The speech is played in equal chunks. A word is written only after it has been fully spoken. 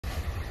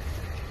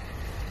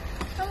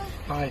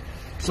Hi.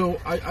 So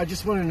I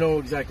just want to know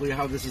exactly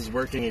how this is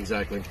working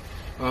exactly.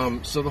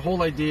 So the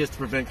whole idea is to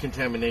prevent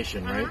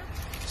contamination, right?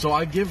 So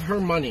I give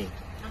her money.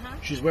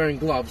 She's wearing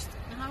gloves.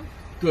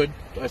 Good,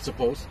 I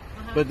suppose.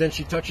 But then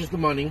she touches the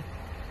money.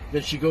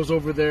 Then she goes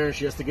over there and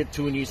she has to get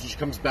toonies and she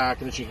comes back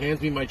and then she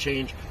hands me my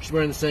change. She's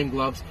wearing the same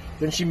gloves.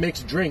 Then she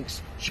makes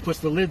drinks. She puts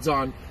the lids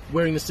on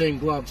wearing the same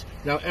gloves.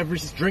 Now every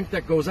drink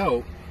that goes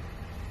out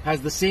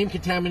has the same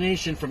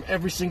contamination from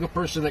every single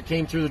person that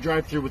came through the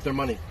drive-thru with their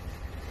money.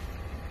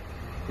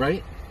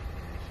 Right?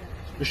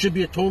 There should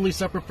be a totally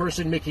separate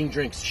person making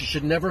drinks. She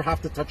should never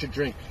have to touch a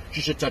drink.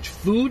 She should touch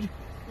food.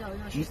 No,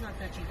 she's not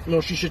touching. No,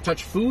 she should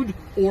touch food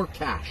or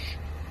cash.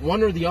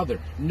 One or the other.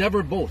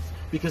 Never both.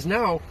 Because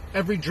now,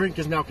 every drink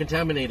is now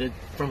contaminated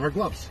from her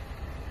gloves.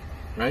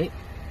 Right?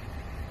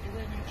 You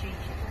went and changed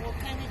it. What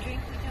kind of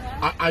drink would you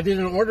have? I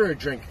didn't order a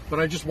drink, but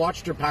I just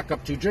watched her pack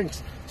up 2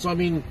 drinks. So, I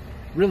mean,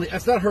 really,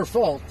 it's not her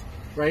fault,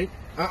 right?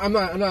 I'm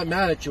not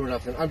mad at you or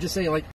nothing. I'm just saying, like,